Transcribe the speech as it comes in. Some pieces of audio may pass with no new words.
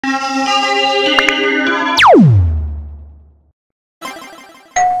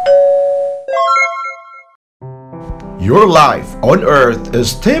Your life on earth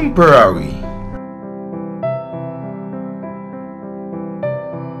is temporary.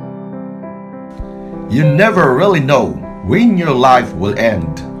 You never really know when your life will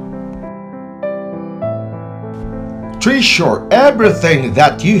end. Treasure everything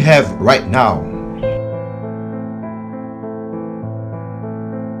that you have right now.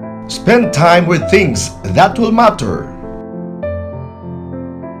 Spend time with things that will matter.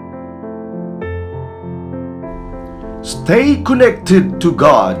 Stay connected to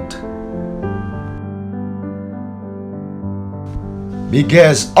God,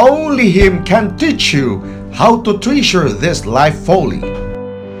 because only Him can teach you how to treasure this life fully.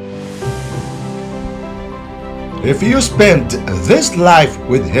 If you spend this life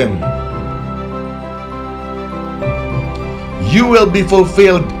with Him, you will be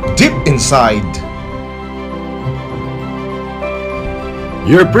fulfilled deep inside.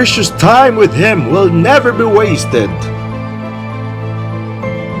 Your precious time with Him will never be wasted.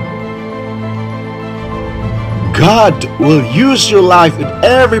 God will use your life in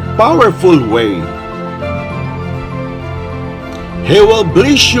every powerful way. He will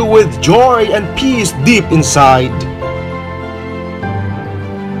bless you with joy and peace deep inside.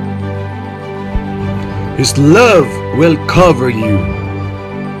 His love will cover you,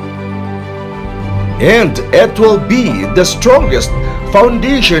 and it will be the strongest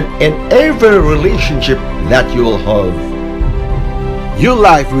foundation in every relationship that you will have. Your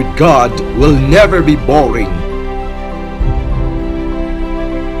life with God will never be boring.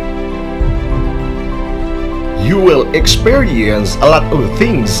 You will experience a lot of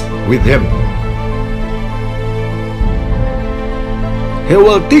things with Him. He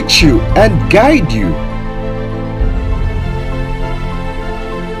will teach you and guide you.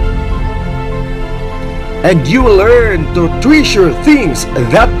 And you will learn to treasure things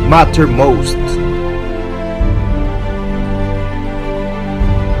that matter most.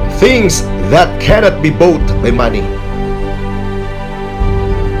 Things that cannot be bought by money.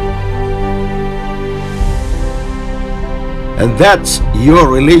 And that's your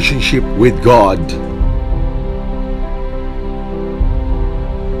relationship with God.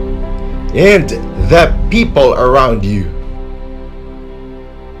 And the people around you.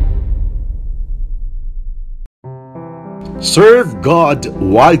 Serve God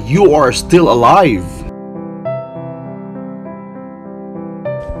while you are still alive.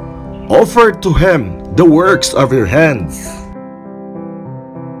 Offer to Him the works of your hands,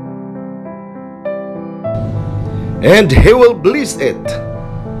 and He will bless it.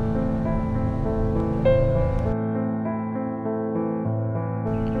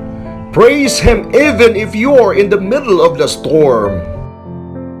 Praise Him even if you are in the middle of the storm.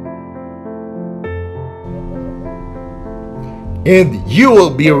 And you will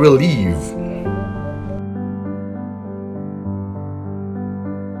be relieved.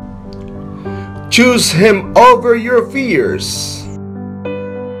 Choose Him over your fears,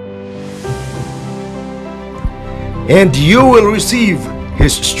 and you will receive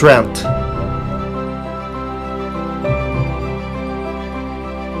His strength.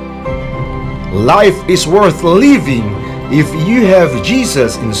 Life is worth living if you have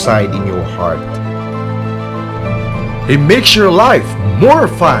Jesus inside in your heart. He makes your life more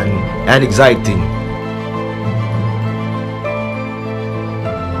fun and exciting.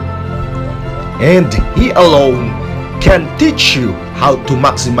 And He alone can teach you how to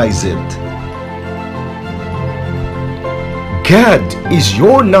maximize it. God is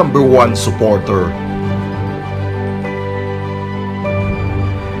your number one supporter.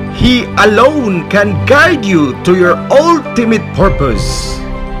 He alone can guide you to your ultimate purpose.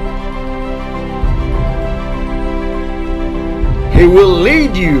 He will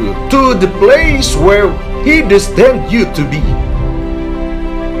lead you to the place where He destined you to be.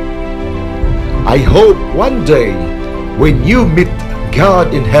 I hope one day when you meet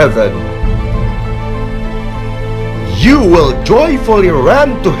God in heaven, you will joyfully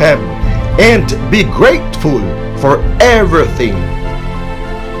run to Him and be grateful for everything.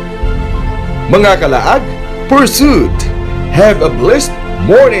 Mga kalaag, pursuit, have a blessed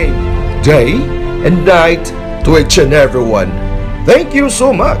morning, day, and night to each and everyone. Thank you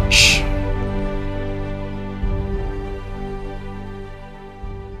so much.